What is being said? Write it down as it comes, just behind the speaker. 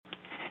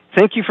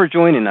Thank you for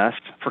joining us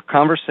for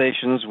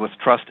Conversations with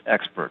Trust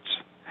Experts.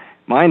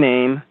 My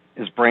name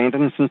is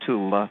Brandon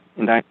Centula,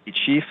 and I'm the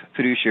Chief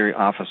Fiduciary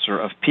Officer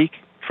of Peak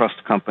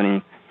Trust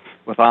Company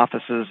with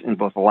offices in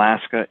both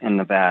Alaska and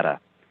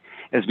Nevada.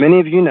 As many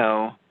of you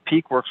know,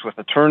 Peak works with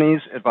attorneys,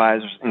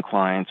 advisors, and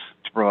clients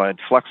to provide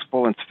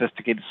flexible and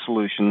sophisticated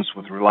solutions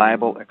with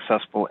reliable,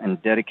 accessible,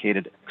 and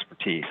dedicated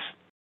expertise.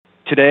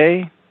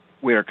 Today,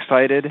 we are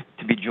excited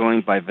to be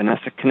joined by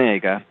Vanessa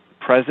Kanaga,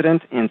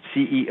 President and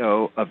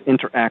CEO of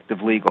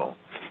Interactive Legal.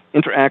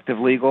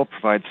 Interactive Legal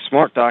provides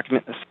smart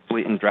document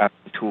assembly and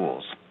drafting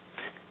tools.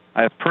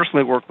 I have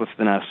personally worked with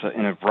Vanessa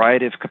in a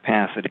variety of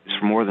capacities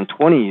for more than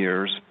 20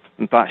 years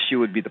and thought she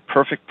would be the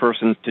perfect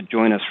person to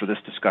join us for this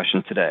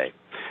discussion today.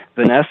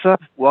 Vanessa,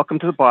 welcome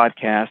to the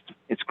podcast.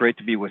 It's great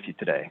to be with you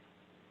today.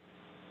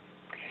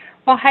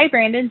 Well, hi,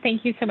 Brandon.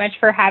 Thank you so much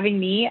for having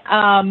me.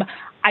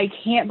 I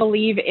can't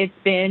believe it's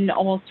been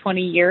almost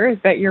 20 years,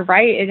 but you're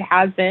right, it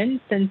has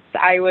been since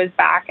I was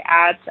back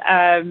at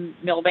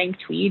Milbank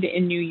Tweed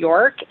in New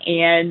York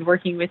and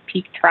working with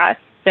Peak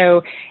Trust.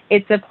 So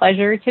it's a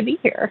pleasure to be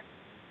here.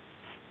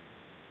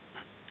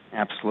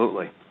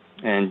 Absolutely.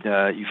 And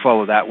you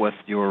follow that with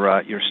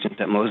your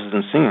stint at Moses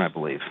and Singer, I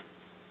believe.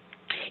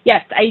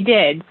 Yes, I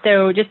did.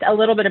 So just a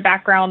little bit of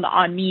background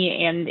on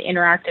me and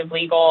Interactive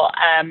Legal.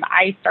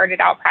 I started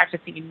out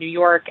practicing in New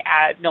York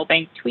at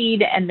Milbank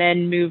Tweed and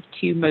then moved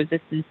to Moses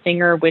and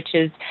Singer, which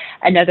is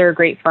another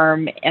great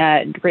firm,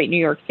 great New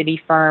York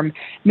City firm.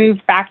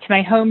 Moved back to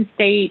my home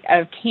state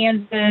of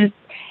Kansas,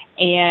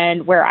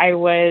 and where I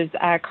was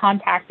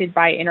contacted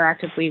by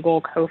Interactive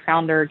Legal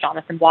co-founder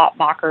Jonathan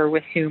Blattmacher,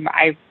 with whom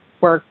I've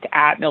worked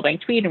at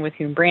Milbank Tweed and with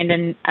whom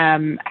Brandon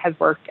has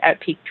worked at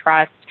Peak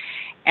Trust.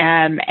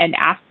 And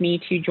asked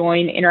me to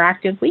join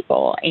Interactive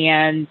Legal,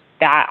 and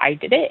that I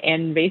did it.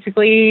 And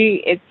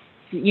basically, it's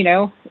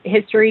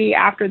history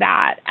after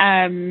that.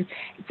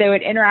 So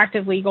at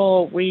Interactive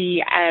Legal,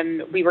 we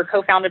were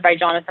co-founded by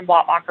Jonathan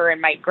Blattmacher and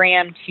Mike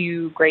Graham,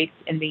 two greats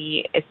in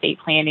the estate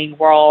planning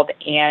world,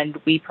 and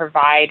we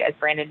provide, as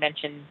Brandon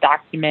mentioned,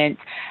 document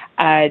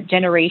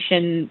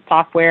generation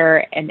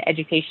software and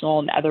educational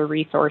and other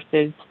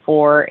resources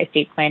for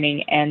estate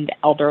planning and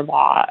elder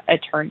law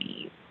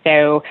attorneys.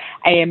 So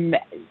I am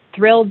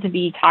thrilled to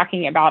be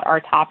talking about our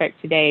topic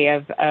today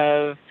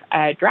of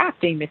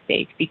drafting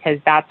mistakes, because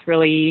that's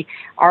really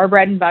our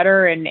bread and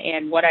butter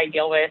and what I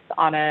deal with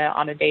on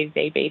a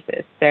day-to-day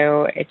basis.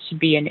 So it should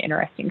be an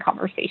interesting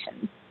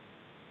conversation.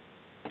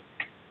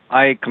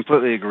 I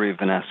completely agree,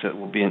 Vanessa. It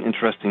will be an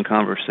interesting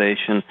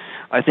conversation.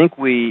 I think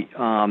we,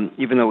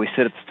 even though we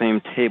sit at the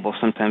same table,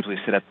 sometimes we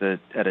sit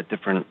at a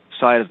different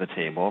side of the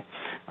table.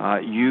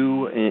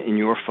 You and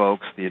your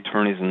folks, the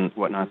attorneys and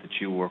whatnot that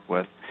you work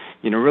with,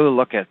 really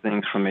look at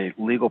things from a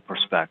legal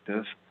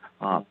perspective.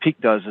 Peak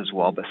does as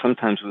well, but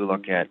sometimes we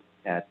look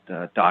at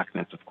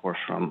documents, of course,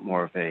 from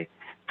more of a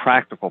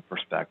practical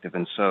perspective.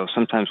 And so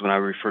sometimes when I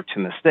refer to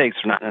mistakes,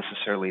 they're not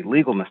necessarily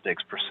legal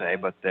mistakes per se,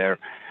 but they're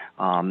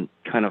kind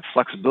of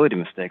flexibility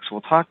mistakes. So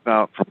we'll talk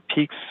about, from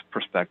Peak's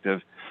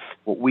perspective,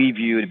 what we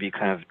view to be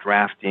kind of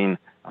drafting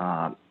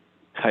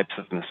types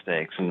of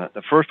mistakes. And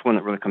the first one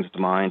that really comes to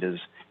mind is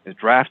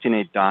drafting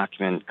a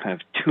document kind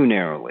of too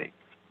narrowly.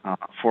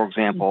 For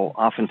example,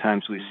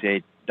 oftentimes we see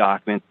a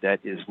document that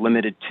is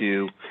limited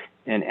to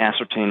an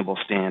ascertainable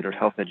standard,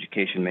 health,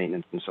 education,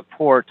 maintenance, and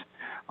support.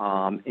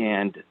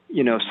 And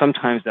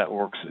sometimes that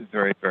works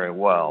very, very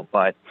well.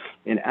 But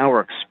in our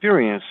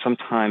experience,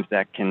 sometimes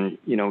that can,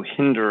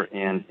 hinder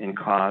and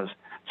cause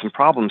some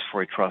problems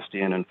for a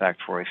trustee and, in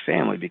fact, for a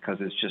family, because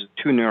it's just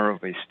too narrow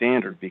of a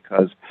standard.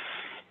 Because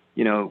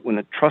when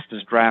a trust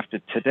is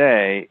drafted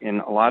today, and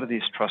a lot of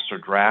these trusts are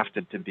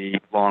drafted to be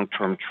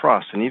long-term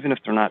trusts, and even if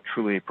they're not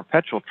truly a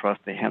perpetual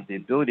trust, they have the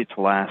ability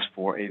to last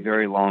for a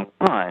very long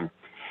time.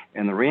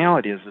 And the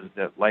reality is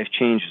that life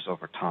changes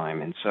over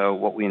time. And so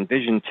what we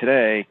envision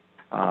today,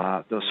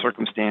 those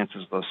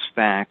circumstances, those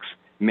facts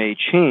may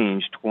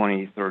change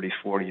 20, 30,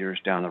 40 years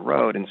down the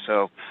road. And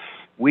so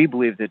we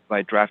believe that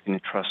by drafting a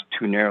trust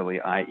too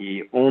narrowly,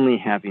 i.e. only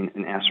having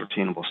an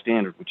ascertainable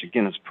standard, which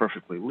again is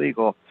perfectly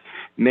legal,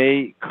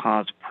 may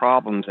cause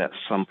problems at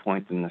some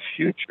point in the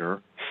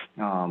future,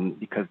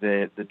 because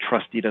the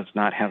trustee does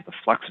not have the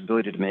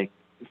flexibility to make,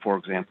 for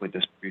example, a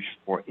distribution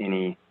for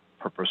any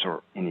purpose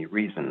or any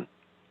reason.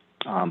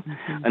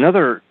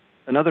 Another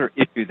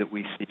issue that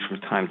we see from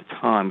time to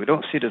time, we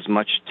don't see it as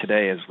much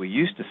today as we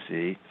used to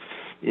see,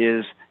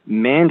 is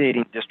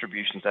mandating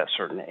distributions at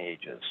certain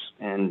ages.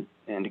 And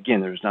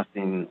again, there's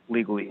nothing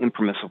legally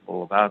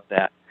impermissible about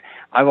that.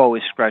 I've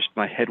always scratched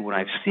my head when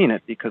I've seen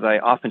it, because I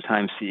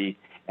oftentimes see,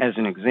 as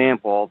an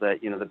example,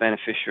 that the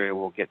beneficiary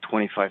will get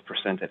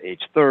 25% at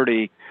age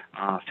 30,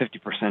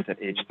 50%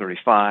 at age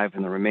 35,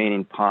 and the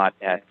remaining pot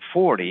at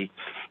 40.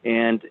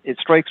 And it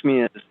strikes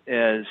me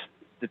as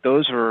that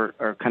those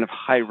are kind of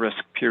high-risk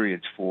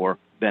periods for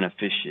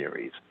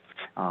beneficiaries.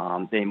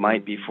 They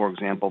might be, for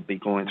example,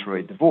 going through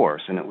a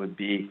divorce, and it would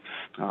be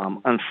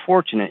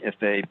unfortunate if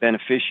a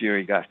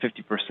beneficiary got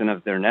 50%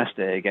 of their nest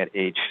egg at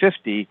age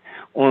 50,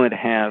 only to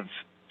have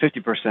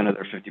 50% of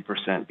their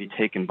 50% be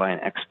taken by an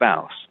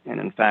ex-spouse. And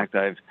in fact,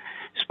 I've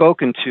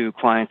spoken to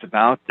clients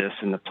about this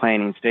in the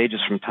planning stages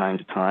from time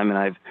to time, and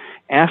I've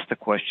asked the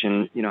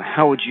question,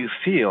 how would you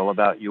feel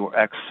about your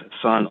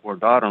ex-son or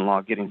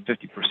daughter-in-law getting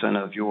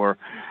 50% of your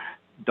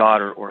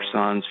daughter or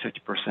son's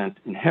 50%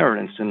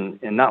 inheritance? And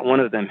not one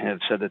of them have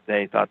said that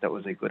they thought that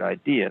was a good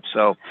idea.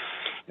 So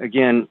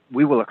again,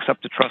 we will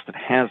accept a trust that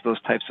has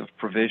those types of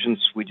provisions.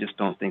 We just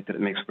don't think that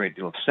it makes a great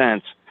deal of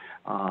sense,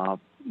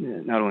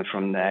 not only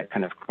from that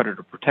kind of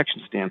creditor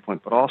protection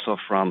standpoint, but also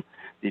from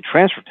the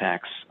transfer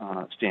tax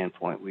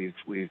standpoint. We've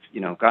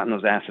gotten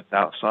those assets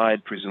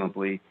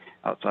presumably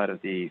outside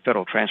of the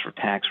federal transfer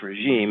tax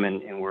regime,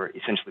 and we're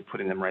essentially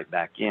putting them right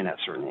back in at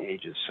certain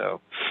ages.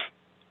 So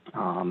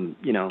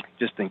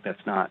just think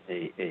that's not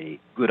a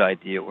good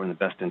idea or in the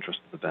best interest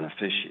of the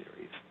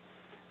beneficiaries.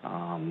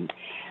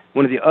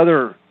 One of the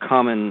other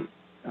common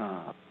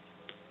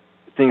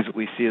things that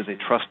we see is a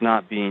trust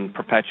not being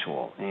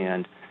perpetual.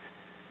 And,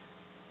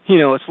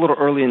 it's a little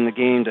early in the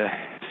game to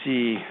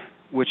see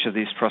which of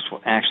these trusts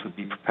will actually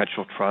be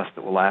perpetual trusts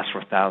that will last for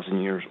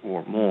 1,000 years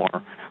or more.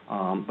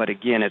 But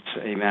again, it's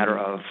a matter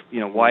of,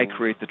 why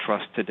create the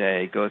trust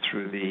today, go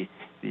through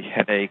the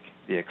headache,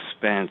 the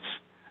expense,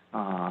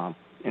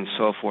 and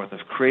so forth of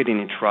creating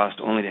a trust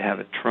only to have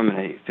it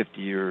terminate 50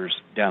 years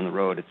down the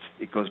road.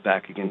 It goes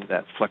back again to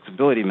that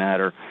flexibility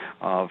matter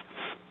of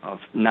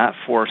not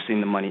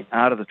forcing the money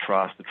out of the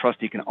trust. The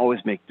trustee can always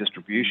make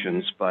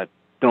distributions, but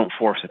don't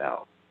force it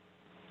out.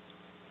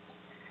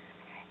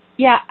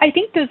 Yeah, I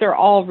think those are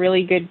all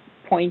really good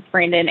points,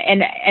 Brandon.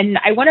 And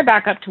I want to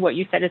back up to what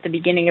you said at the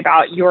beginning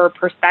about your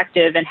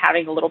perspective and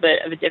having a little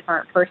bit of a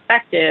different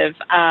perspective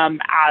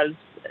as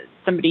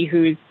somebody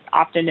who's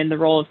often in the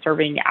role of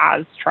serving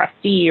as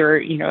trustee or,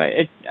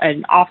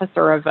 an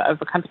officer of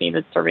a company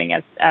that's serving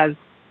as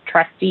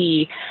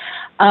trustee.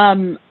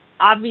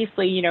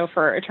 Obviously,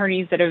 for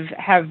attorneys that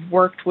have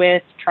worked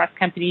with trust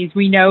companies,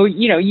 we know,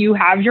 you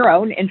have your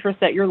own interests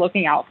that you're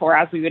looking out for,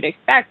 as we would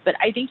expect. But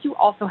I think you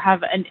also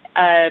have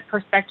a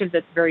perspective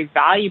that's very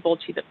valuable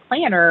to the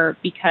planner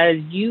because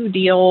you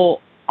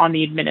deal on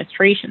the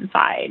administration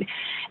side.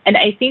 And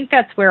I think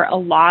that's where a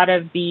lot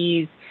of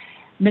these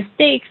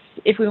mistakes,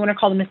 if we want to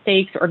call them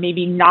mistakes, or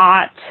maybe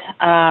not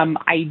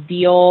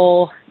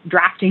ideal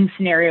drafting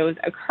scenarios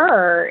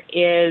occur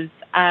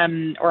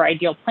or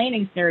ideal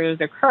planning scenarios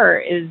occur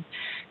is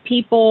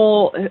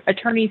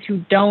attorneys who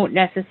don't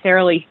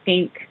necessarily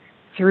think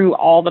through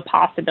all the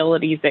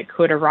possibilities that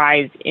could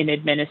arise in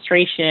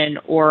administration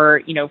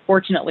or,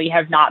 fortunately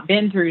have not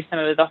been through some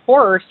of the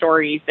horror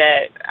stories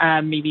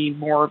that maybe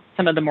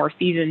some of the more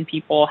seasoned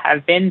people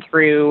have been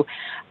through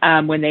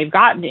when they've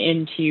gotten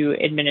into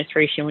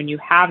administration, when you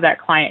have that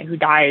client who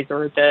dies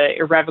or the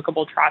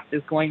irrevocable trust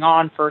is going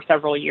on for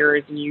several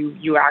years and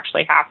you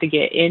actually have to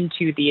get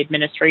into the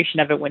administration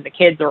of it when the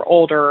kids are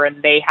older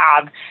and they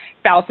have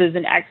spouses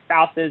and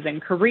ex-spouses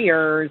and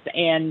careers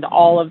and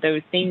all of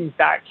those things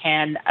that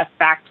can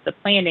affect the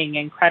planning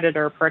and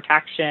creditor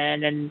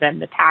protection and then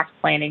the tax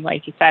planning,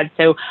 like you said.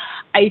 So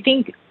I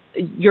think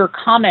your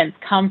comments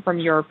come from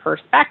your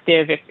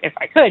perspective, if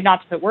I could,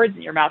 not to put words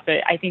in your mouth,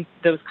 but I think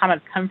those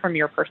comments come from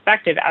your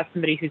perspective as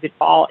somebody who's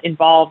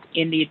involved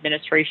in the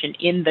administration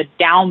in the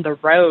down the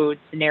road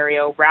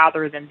scenario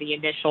rather than the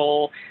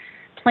initial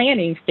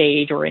planning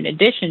stage or in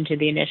addition to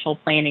the initial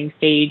planning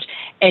stage.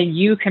 And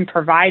you can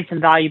provide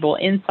some valuable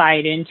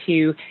insight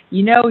into,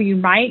 you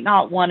might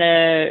not want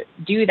to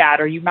do that,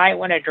 or you might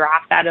want to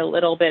draft that a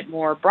little bit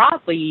more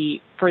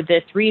broadly for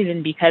this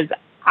reason, because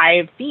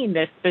I've seen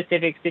this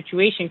specific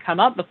situation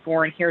come up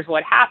before and here's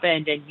what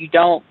happened, and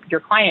your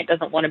client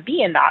doesn't want to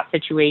be in that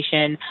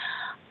situation.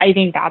 I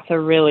think that's a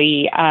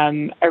really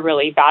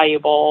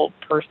valuable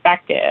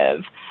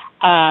perspective.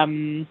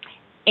 And,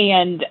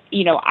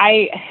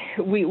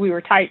 we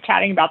were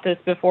chatting about this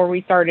before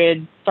we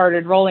started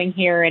rolling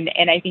here.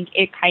 And I think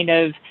it kind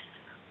of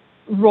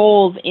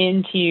rolls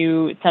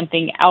into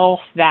something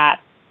else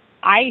that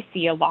I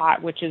see a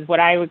lot, which is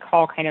what I would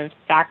call kind of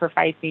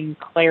sacrificing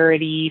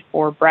clarity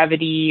for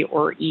brevity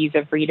or ease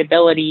of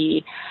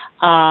readability.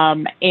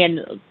 And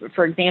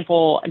for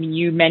example,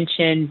 you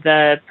mentioned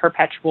the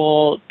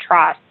perpetual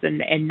trust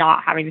and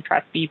not having the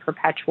trust be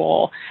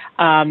perpetual.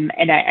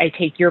 And I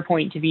take your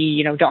point to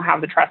be, don't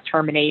have the trust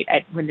terminate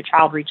when the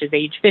child reaches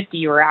age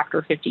 50 or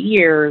after 50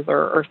 years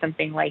or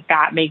something like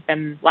that, make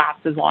them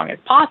last as long as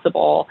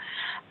possible.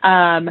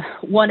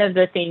 One of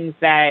the things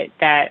that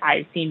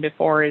I've seen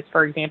before is,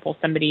 for example,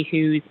 somebody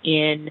who's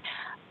in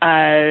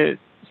a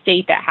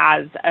state that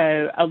has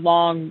a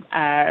long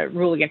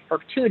rule against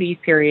perpetuity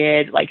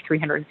period, like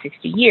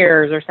 360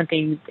 years or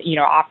something.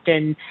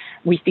 Often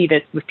we see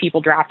this with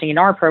people drafting in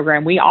our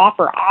program. We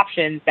offer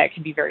options that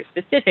can be very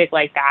specific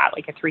like that,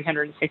 like a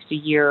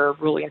 360-year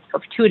rule against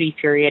perpetuity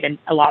period. And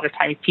a lot of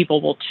times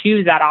people will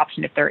choose that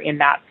option if they're in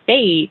that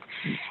state.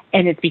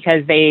 And it's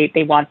because they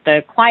want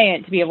the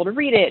client to be able to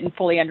read it and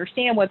fully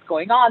understand what's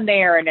going on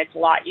there. And it's a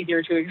lot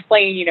easier to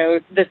explain,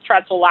 this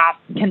trust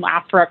can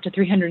last for up to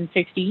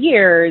 360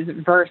 years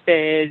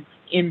versus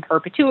in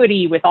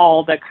perpetuity with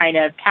all the kind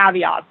of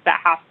caveats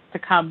that to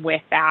come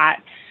with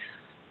that.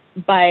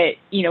 But,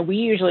 we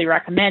usually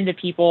recommend to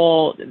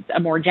people a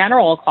more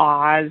general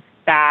clause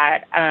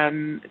that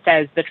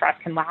says the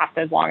trust can last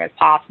as long as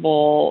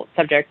possible,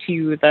 subject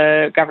to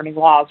the governing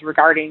laws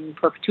regarding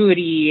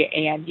perpetuity.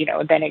 And,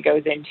 then it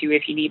goes into,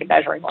 if you need a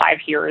measuring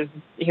life, here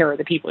are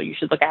the people you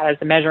should look at as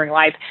the measuring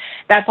life.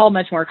 That's all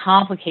much more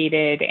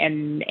complicated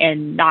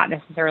and not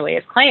necessarily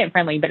as client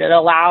friendly, but it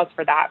allows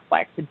for that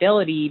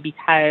flexibility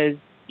because,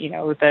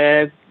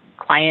 the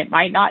client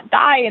might not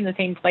die in the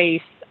same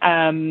place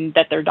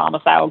that they're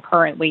domiciled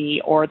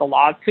currently, or the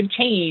laws could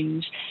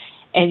change,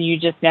 and you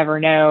just never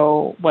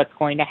know what's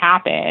going to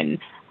happen.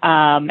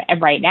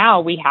 And right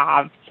now we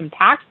have some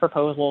tax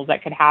proposals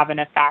that could have an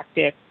effect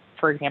if,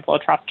 for example, a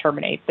trust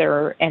terminates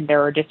and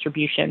there are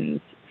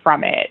distributions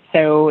from it.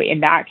 So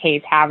in that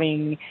case,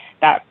 having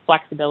that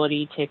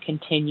flexibility to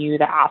continue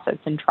the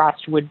assets in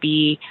trust would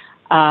be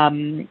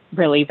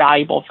really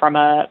valuable from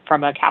a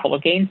capital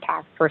gains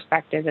tax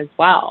perspective as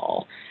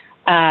well.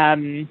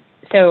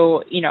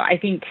 So, I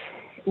think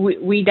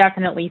we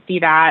definitely see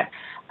that.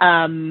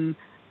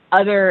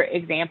 Other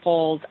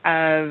examples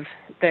of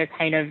the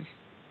kind of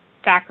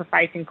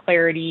sacrificing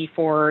clarity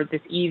for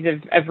this ease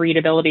of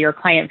readability or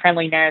client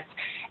friendliness.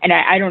 And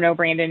I don't know,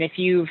 Brandon, if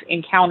you've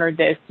encountered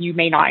this, you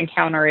may not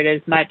encounter it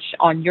as much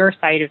on your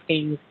side of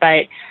things,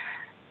 but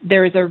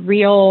there's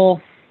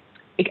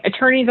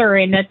attorneys are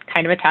in a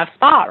kind of a tough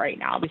spot right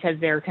now because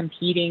they're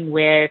competing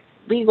with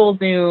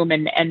LegalZoom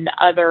and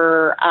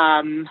other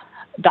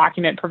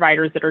document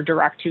providers that are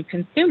direct to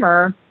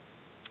consumer,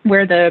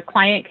 where the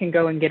client can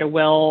go and get a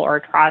will or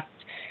a trust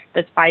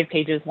that's 5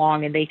 pages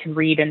long and they can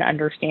read and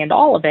understand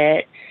all of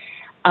it.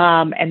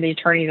 And the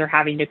attorneys are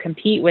having to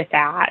compete with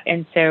that.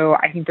 And so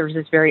I think there's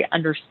this very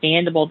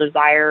understandable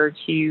desire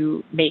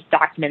to make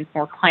documents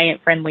more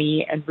client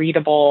friendly and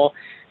readable.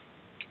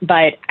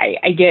 But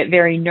I get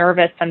very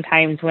nervous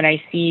sometimes when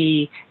I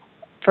see,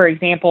 for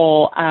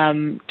example,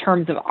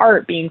 terms of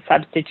art being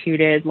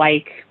substituted,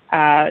 like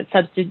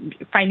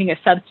finding a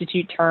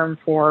substitute term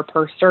for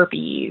per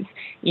serpes.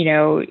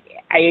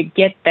 I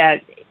get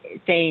that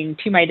saying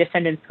to my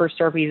descendants per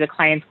serpes, a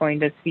client's going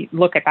to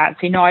look at that and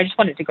say, no, I just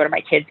want it to go to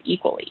my kids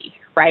equally,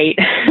 right?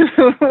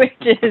 Which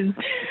is,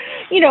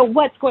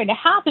 what's going to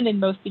happen in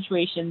most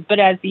situations. But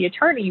as the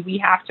attorney, we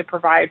have to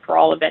provide for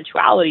all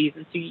eventualities.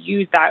 And so you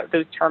use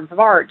those terms of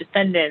art,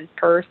 descendants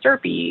per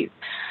serpes.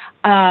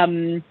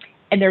 And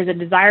there's a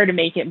desire to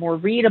make it more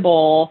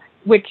readable,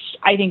 which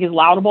I think is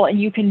laudable,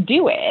 and you can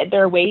do it.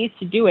 There are ways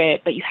to do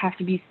it, but you have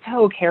to be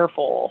so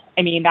careful.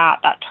 I mean,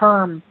 that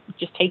term,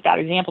 just take that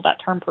example, that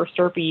term per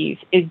serpes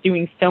is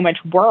doing so much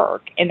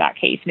work in that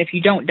case. And if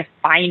you don't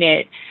define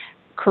it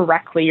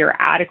correctly or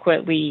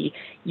adequately,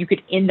 you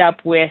could end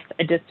up with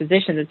a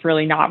disposition that's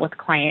really not what the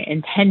client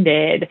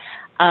intended.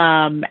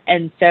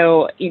 And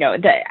so,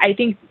 I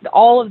think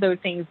all of those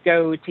things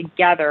go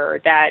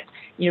together, that,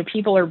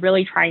 people are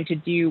really trying to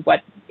do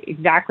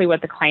exactly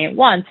what the client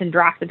wants and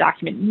draft the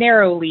document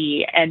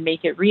narrowly and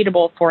make it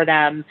readable for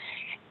them.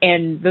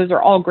 And those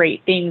are all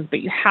great things, but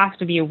you have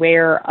to be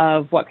aware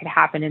of what could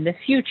happen in the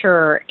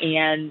future.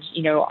 And,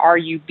 are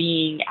you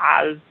being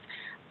as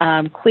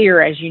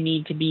clear as you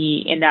need to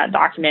be in that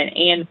document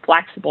and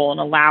flexible and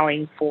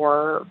allowing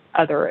for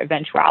other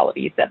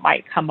eventualities that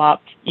might come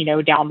up,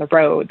 down the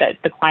road that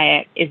the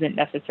client isn't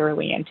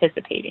necessarily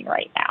anticipating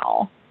right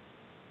now.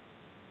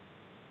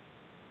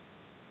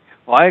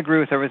 Well, I agree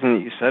with everything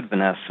that you said,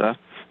 Vanessa.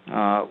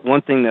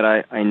 One thing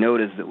that I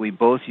note is that we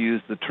both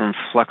use the term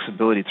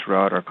flexibility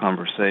throughout our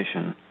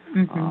conversation,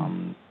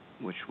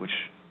 which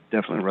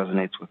definitely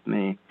resonates with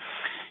me.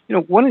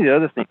 One of the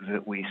other things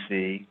that we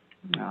see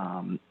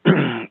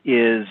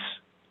is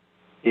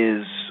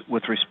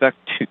with respect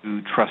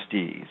to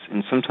trustees,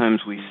 and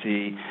sometimes we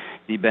see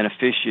the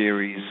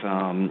beneficiaries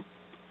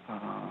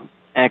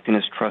acting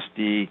as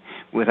trustee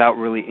without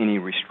really any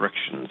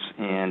restrictions,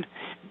 and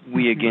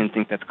we again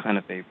think that's kind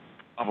of a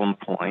problem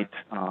point.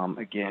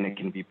 Again, it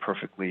can be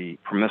perfectly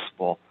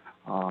permissible,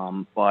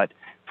 but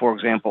for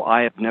example,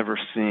 I have never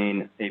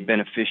seen a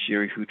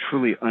beneficiary who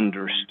truly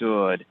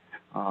understood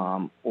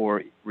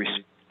or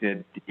respected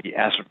the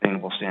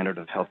ascertainable standard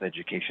of health,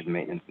 education,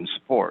 maintenance, and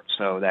support.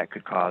 So that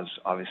could cause,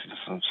 obviously,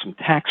 some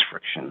tax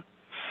friction.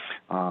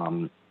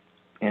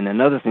 And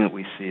another thing that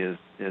we see is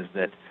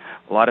that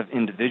a lot of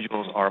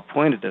individuals are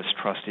appointed as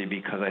trustee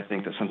because I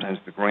think that sometimes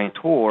the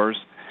grantors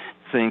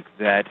think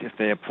that if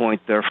they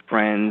appoint their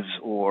friends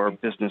or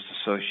business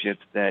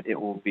associates that it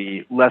will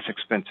be less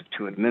expensive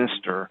to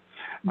administer.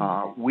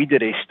 We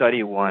did a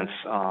study once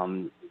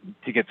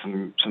to get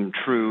some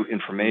true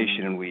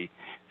information, and we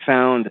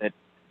found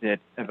that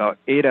about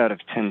 8 out of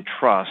 10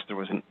 trusts, there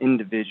was an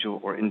individual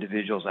or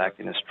individuals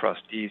acting as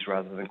trustees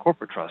rather than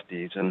corporate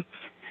trustees. And,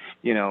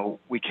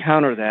 we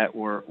counter that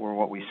where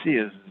what we see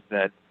is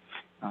that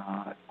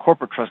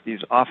corporate trustees,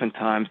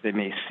 oftentimes they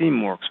may seem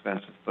more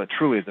expensive, but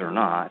truly they're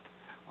not.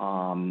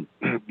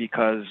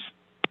 Because,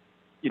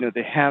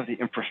 they have the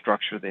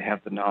infrastructure, they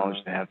have the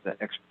knowledge, they have the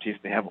expertise,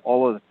 they have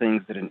all of the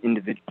things that an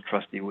individual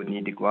trustee would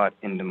need to go out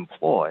and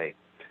employ.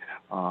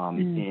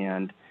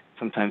 And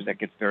sometimes that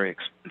gets very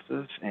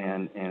expensive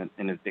and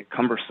a bit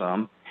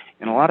cumbersome.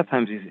 And a lot of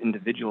times these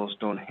individuals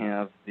don't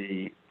have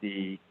the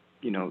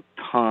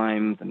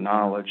time, the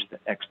knowledge, the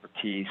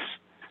expertise,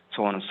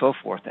 so on and so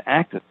forth, to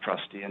act as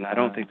trustee. And I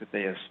don't think that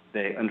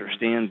they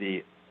understand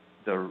the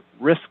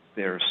risk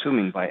they're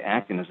assuming by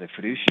acting as a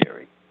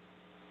fiduciary.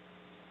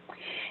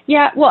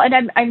 Yeah, well,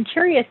 and I'm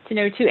curious to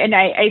know too, and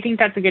I think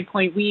that's a good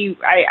point.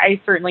 I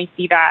certainly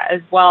see that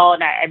as well,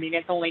 and I mean,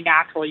 it's only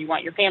natural. You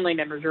want your family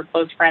members, your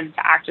close friends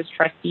to act as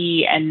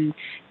trustee, and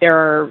there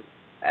are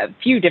a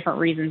few different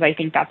reasons. I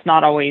think that's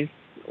not always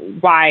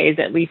wise,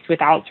 at least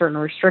without certain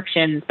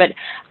restrictions. But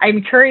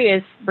I'm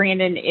curious,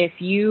 Brandon, if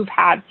you've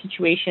had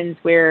situations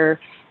where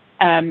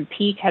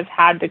Peak has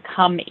had to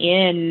come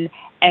in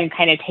and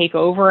kind of take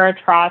over a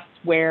trust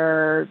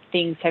where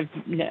things have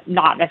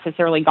not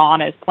necessarily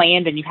gone as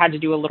planned, and you had to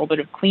do a little bit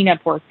of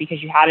cleanup work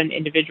because you had an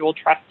individual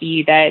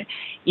trustee that,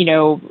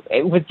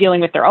 was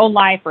dealing with their own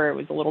life, or it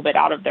was a little bit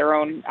out of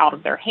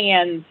their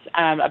hands,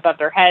 above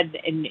their head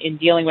in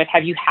dealing with.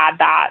 Have you had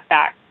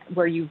that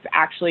where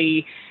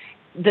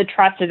the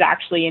trust has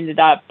actually ended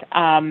up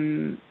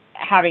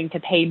having to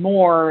pay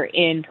more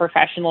in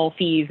professional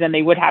fees than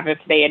they would have if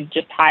they had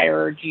just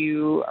hired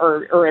you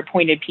or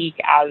appointed Peak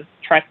as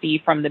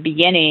trustee from the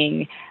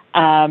beginning,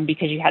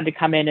 because you had to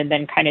come in and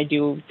then kind of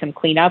do some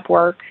cleanup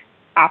work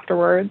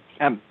afterwards?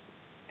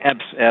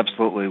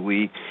 Absolutely.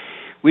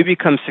 We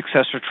become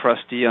successor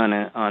trustee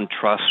on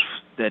trusts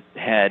that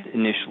had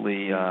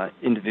initially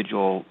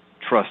individual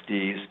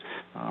trustees,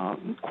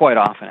 quite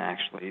often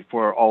actually,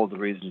 for all of the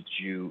reasons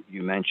you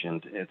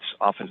mentioned. It's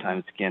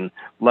oftentimes, again,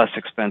 less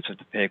expensive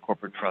to pay a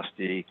corporate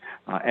trustee.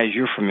 As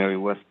you're familiar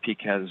with,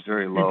 Peak has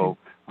very low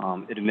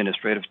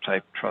administrative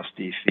type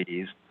trustee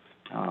fees.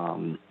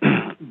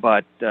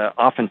 But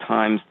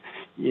oftentimes,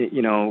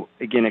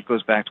 again, it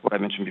goes back to what I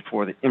mentioned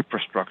before, the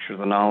infrastructure,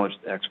 the knowledge,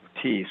 the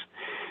expertise.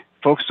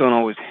 Folks don't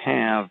always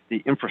have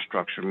the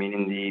infrastructure,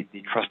 meaning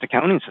the trust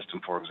accounting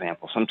system, for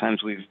example.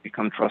 Sometimes we've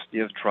become trustee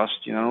of trust.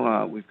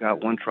 We've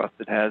got one trust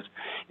that has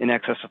in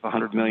excess of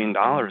 $100 million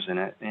in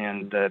it,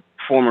 and the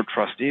former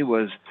trustee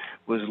was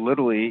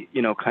literally,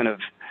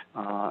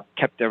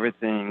 kept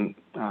everything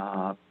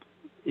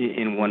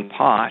in one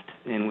pot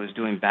and was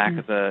doing back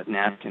of the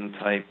napkin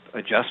type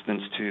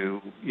adjustments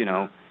to,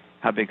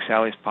 how big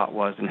Sally's pot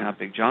was and how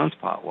big John's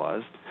pot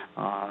was.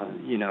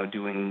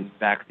 Doing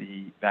back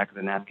of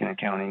the napkin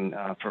accounting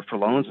for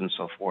loans and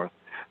so forth.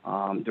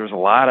 There's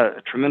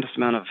a tremendous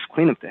amount of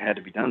cleanup that had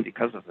to be done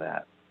because of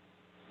that.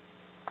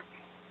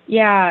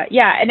 Yeah,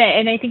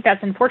 and I think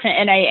that's unfortunate,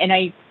 and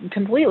I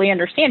completely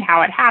understand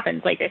how it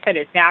happens. Like I said,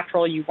 it's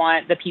natural. You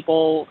want the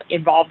people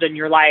involved in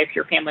your life,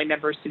 your family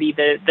members, to be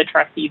the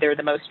trustee. They're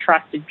the most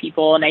trusted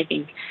people, and I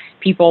think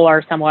people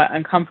are somewhat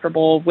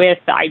uncomfortable with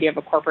the idea of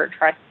a corporate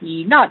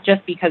trustee, not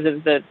just because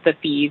of the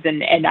fees.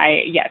 And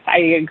I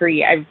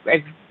agree. I've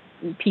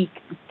Peak,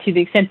 to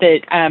the extent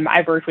that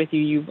I've worked with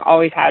you, you've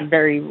always had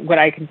what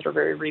I consider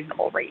very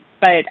reasonable rates,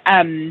 but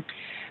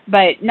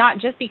not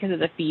just because of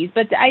the fees,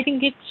 but I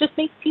think it just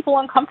makes people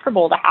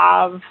uncomfortable to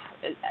have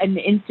an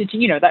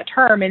that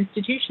term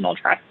institutional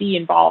trustee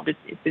involved.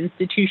 It's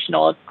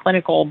institutional, it's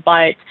clinical,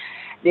 but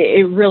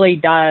it really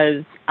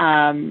does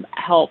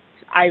help.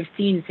 I've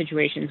seen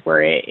situations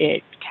where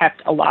it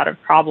kept a lot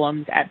of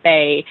problems at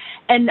bay.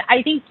 And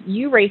I think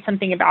you raised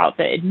something about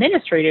the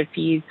administrative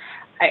fees.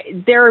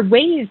 There are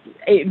ways,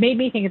 it made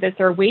me think of this,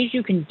 there are ways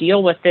you can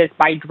deal with this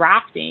by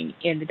drafting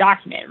in the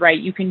document, right?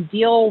 You can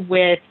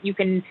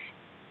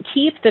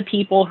keep the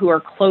people who are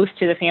close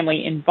to the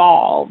family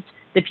involved,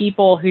 the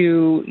people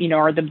who,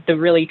 are the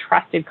really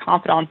trusted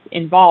confidants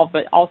involved,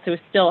 but also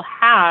still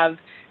have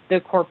the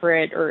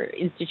corporate or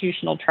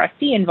institutional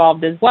trustee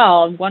involved as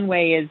well. And one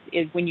way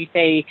is when you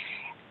say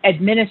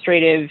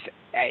administrative,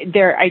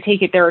 I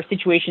take it there are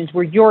situations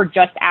where you're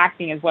just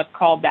acting as what's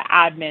called the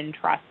admin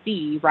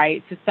trustee,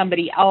 right? So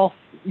somebody else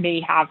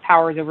may have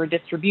powers over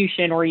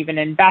distribution or even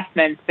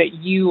investments, but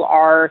you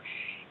are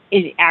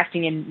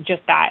acting in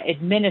just that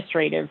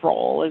administrative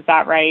role. Is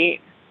that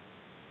right?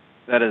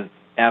 That is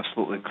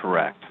absolutely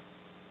correct.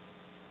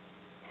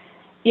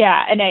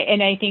 Yeah, and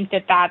I think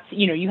that's,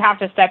 you have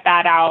to set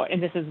that out,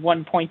 and this is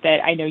one point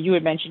that I know you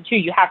had mentioned too,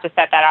 you have to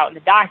set that out in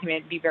the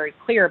document, be very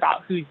clear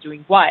about who's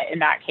doing what in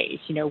that case.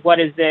 What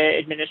does the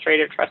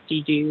administrative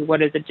trustee do?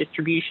 What does the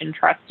distribution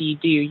trustee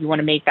do? You want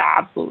to make that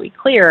absolutely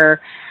clear,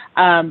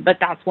 but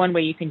that's one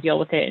way you can deal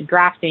with it in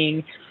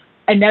drafting.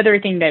 Another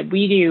thing that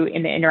we do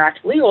in the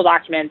interactive legal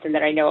documents, and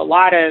that I know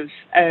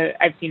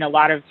I've seen a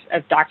lot of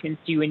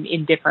documents do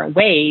in different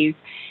ways,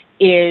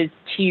 is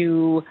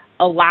to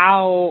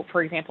allow,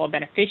 for example, a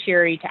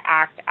beneficiary to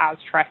act as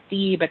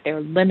trustee, but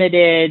they're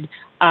limited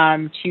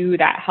to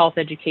that health,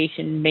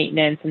 education,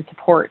 maintenance, and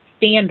support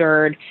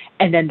standard.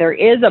 And then there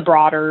is a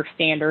broader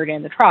standard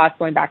in the trust,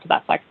 going back to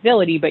that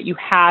flexibility, but you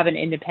have an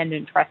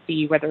independent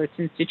trustee, whether it's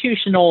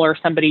institutional or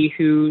somebody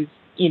who's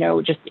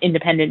just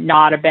independent,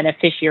 not a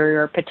beneficiary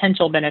or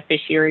potential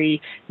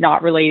beneficiary,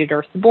 not related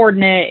or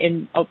subordinate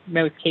in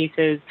most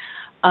cases.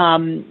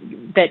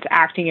 that's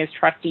acting as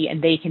trustee,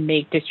 and they can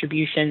make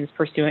distributions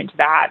pursuant to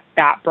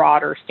that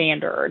broader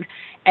standard.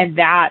 And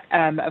that,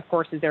 of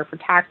course, is there for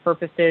tax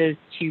purposes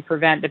to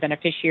prevent the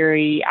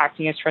beneficiary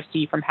acting as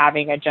trustee from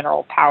having a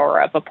general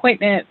power of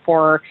appointment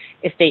for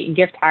estate and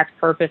gift tax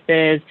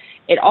purposes.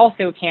 It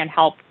also can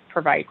help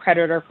provide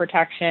creditor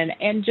protection.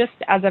 And just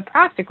as a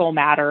practical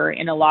matter,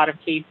 in a lot of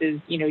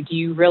cases, do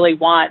you really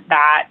want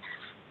that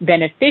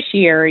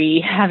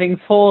beneficiary having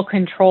full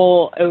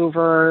control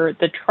over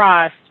the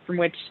trust of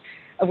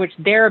which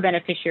they're a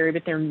beneficiary,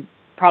 but they're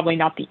probably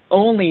not the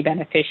only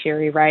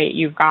beneficiary, right?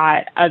 You've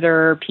got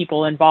other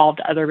people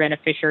involved, other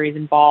beneficiaries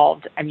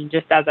involved. I mean,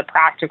 just as a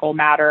practical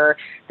matter,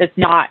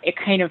 it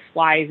kind of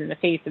flies in the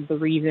face of the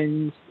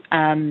reasons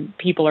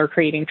people are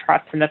creating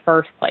trusts in the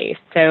first place.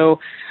 So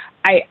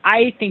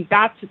I think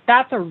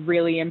that's a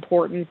really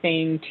important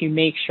thing, to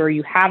make sure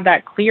you have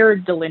that clear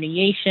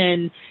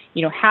delineation,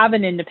 have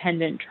an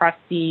independent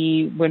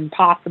trustee when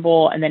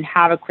possible, and then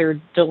have a clear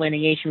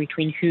delineation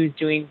between who's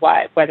doing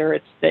what, whether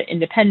it's the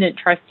independent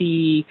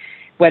trustee,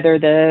 whether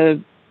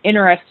the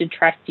interested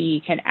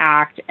trustee can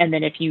act, and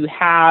then if you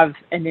have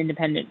an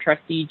independent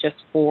trustee just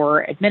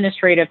for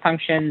administrative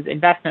functions,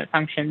 investment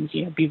functions,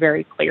 be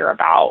very clear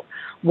about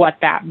what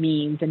that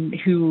means and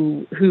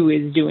who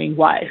is doing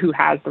what, who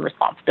has the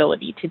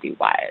responsibility to do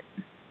what.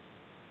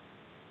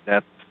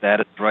 That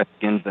is right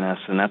again,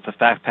 Vanessa, and that's a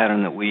fact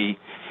pattern that we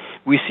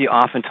see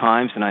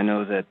oftentimes, and I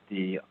know that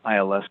the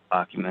ILS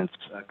documents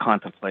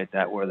contemplate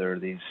that, where there are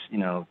these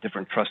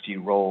different trustee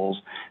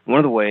roles. And one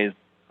of the ways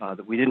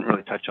that we didn't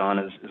really touch on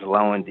is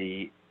allowing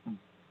the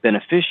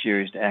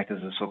beneficiaries to act as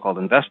a so-called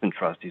investment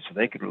trustee, so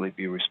they could really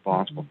be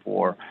responsible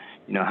for,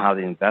 how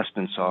the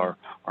investments are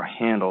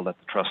handled at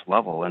the trust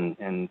level,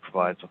 and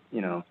provides,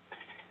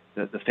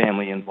 the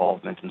family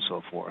involvement and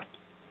so forth.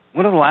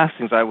 One of the last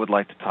things I would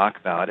like to talk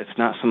about, it's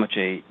not so much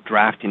a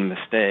drafting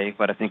mistake,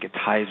 but I think it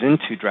ties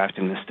into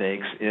drafting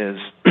mistakes, is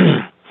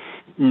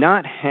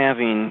not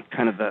having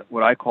kind of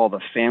what I call the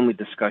family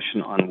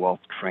discussion on wealth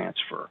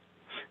transfer.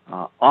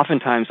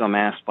 Oftentimes I'm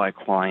asked by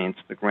clients,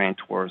 the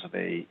grantors of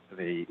a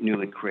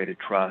newly created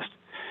trust,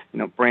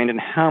 Brandon,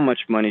 how much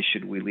money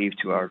should we leave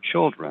to our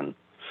children?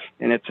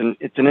 And it's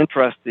an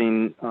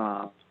interesting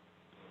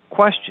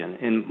question.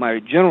 And my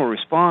general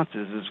response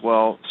is,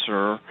 well,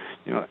 sir,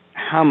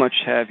 how much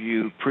have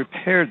you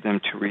prepared them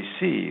to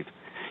receive?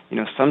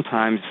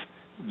 Sometimes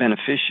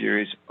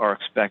beneficiaries are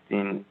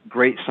expecting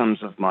great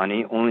sums of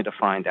money, only to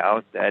find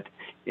out that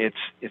it's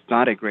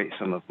not a great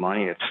sum of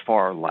money, it's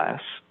far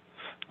less.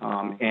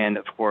 And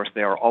of course,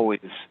 they are always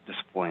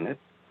disappointed.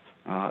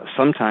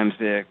 Sometimes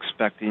they're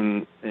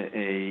expecting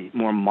a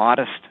more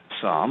modest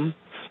sum,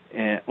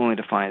 only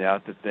to find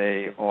out that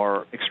they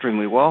are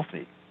extremely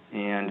wealthy.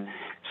 And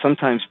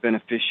sometimes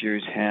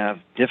beneficiaries have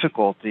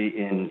difficulty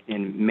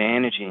in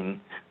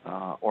managing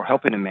or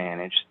helping to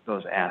manage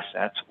those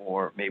assets,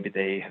 or maybe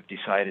they have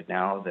decided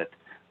now that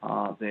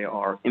they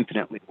are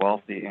infinitely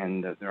wealthy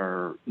and that there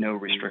are no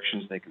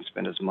restrictions. They can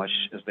spend as much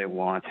as they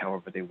want,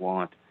 however they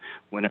want,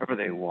 whenever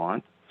they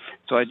want.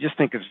 So I just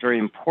think it's very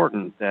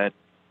important that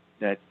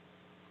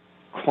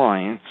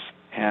clients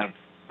have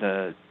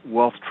the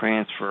wealth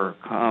transfer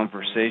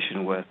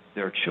conversation with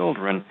their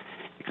children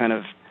to kind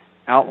of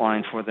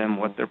outline for them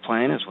what their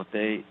plan is, what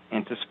they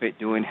anticipate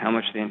doing, how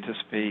much they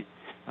anticipate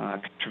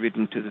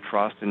contributing to the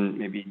trust, and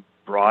maybe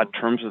broad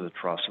terms of the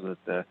trust, so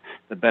that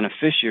the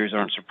beneficiaries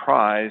aren't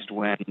surprised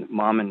when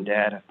mom and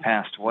dad have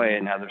passed away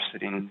and now they're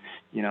sitting,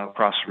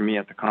 across from me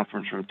at the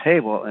conference room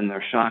table, and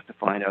they're shocked to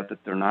find out that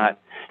they're not,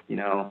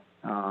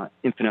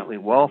 infinitely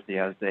wealthy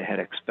as they had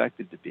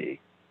expected to be.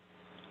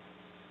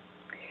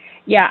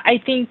 Yeah, I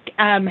think,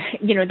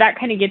 that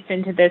kind of gets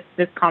into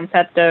this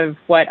concept of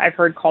what I've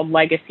heard called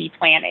legacy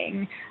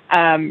planning,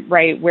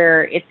 right,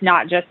 where it's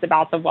not just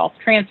about the wealth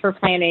transfer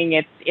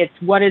planning, it's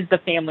what is the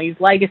family's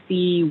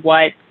legacy,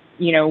 what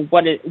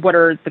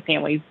are the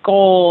family's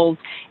goals,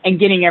 and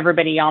getting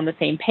everybody on the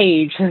same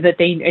page so that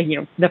they,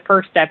 the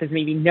first step is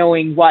maybe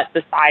knowing what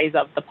the size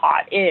of the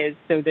pot is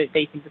so that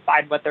they can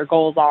decide what their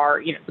goals are.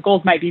 The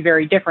goals might be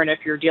very different if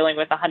you're dealing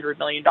with $100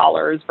 million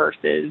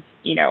versus,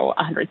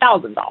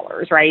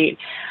 $100,000, right?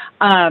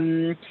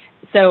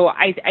 So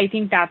I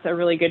think that's a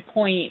really good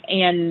point.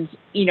 And,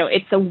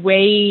 it's a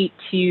way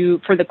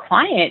for the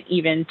client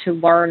even to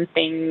learn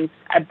things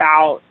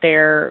about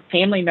their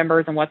family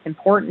members and what's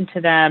important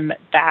to them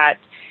that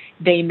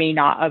they may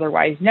not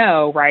otherwise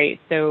know, right?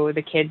 So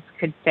the kids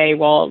could say,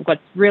 well,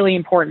 what's really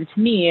important to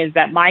me is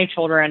that my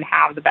children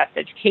have the best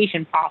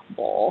education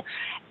possible.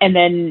 And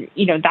then,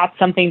 that's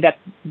something that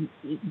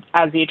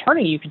as the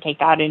attorney, you can take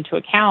that into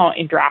account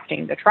in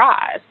drafting the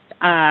trust.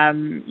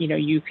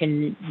 You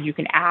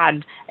can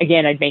add,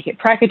 again, I'd make it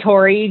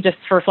precatory just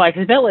for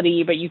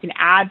flexibility, but you can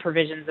add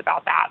provisions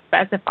about that,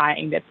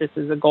 specifying that this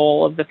is a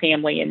goal of the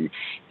family.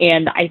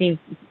 And I think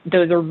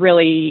those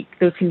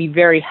can be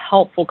very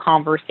helpful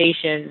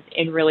conversations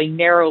in really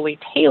narrowly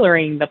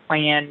tailoring the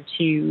plan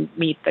to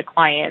meet the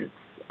client's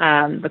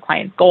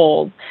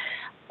goals.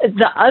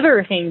 The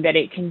other thing that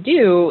it can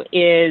do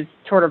is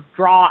sort of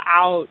draw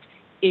out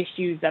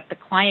issues that the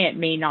client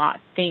may not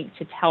think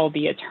to tell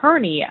the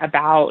attorney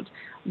about,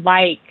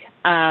 like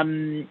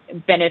potential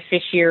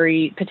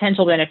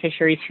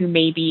beneficiaries who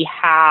maybe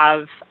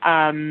have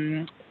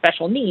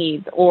special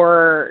needs,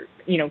 or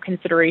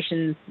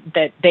considerations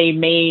that they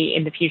may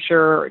in the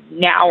future,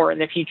 now or in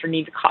the future,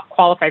 need to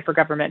qualify for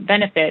government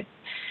benefits.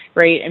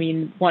 Right. I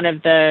mean, one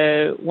of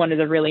the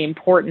really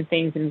important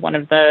things, and one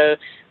of the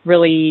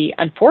really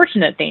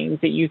unfortunate things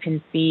that you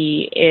can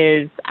see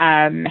is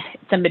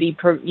somebody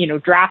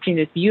drafting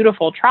this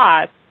beautiful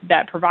trust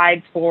that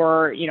provides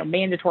for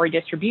mandatory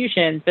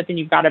distributions, but then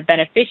you've got a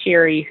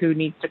beneficiary who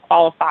needs to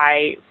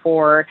qualify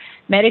for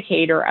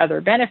Medicaid or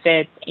other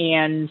benefits,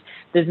 and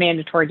those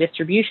mandatory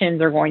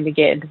distributions are going to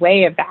get in the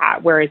way of that,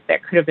 whereas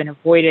that could have been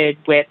avoided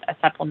with a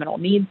supplemental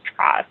needs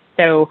trust.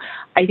 So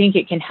I think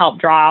it can help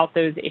draw out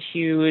those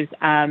issues.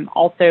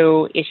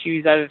 Also,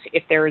 issues of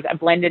if there's a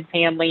blended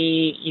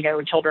family,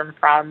 children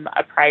from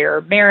a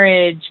prior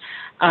marriage.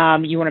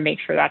 You want to make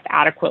sure that's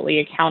adequately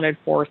accounted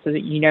for, so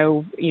that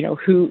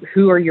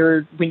who are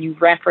your, when you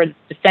reference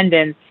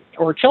descendants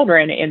or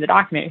children in the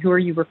document, who are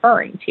you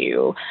referring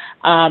to?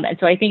 And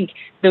so I think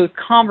those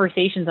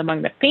conversations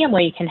among the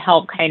family can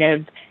help kind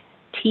of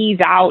tease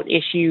out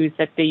issues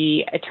that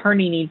the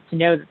attorney needs to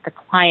know that the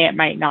client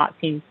might not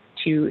seem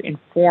to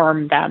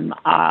inform them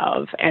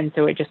of. And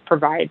so it just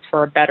provides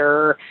for a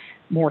better,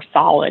 more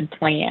solid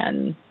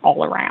plan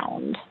all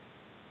around.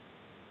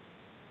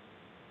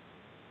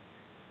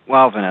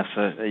 Wow,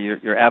 Vanessa,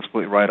 you're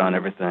absolutely right on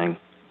everything.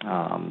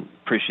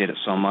 Appreciate it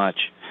so much.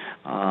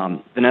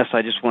 Vanessa,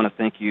 I just want to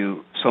thank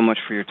you so much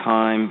for your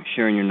time,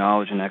 sharing your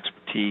knowledge and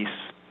expertise.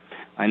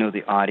 I know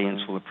the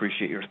audience will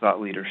appreciate your thought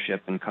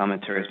leadership and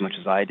commentary as much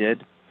as I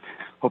did.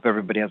 Hope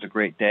everybody has a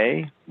great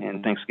day,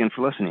 and thanks again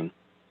for listening.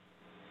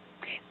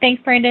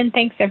 Thanks, Brandon.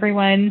 Thanks,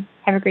 everyone.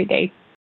 Have a great day.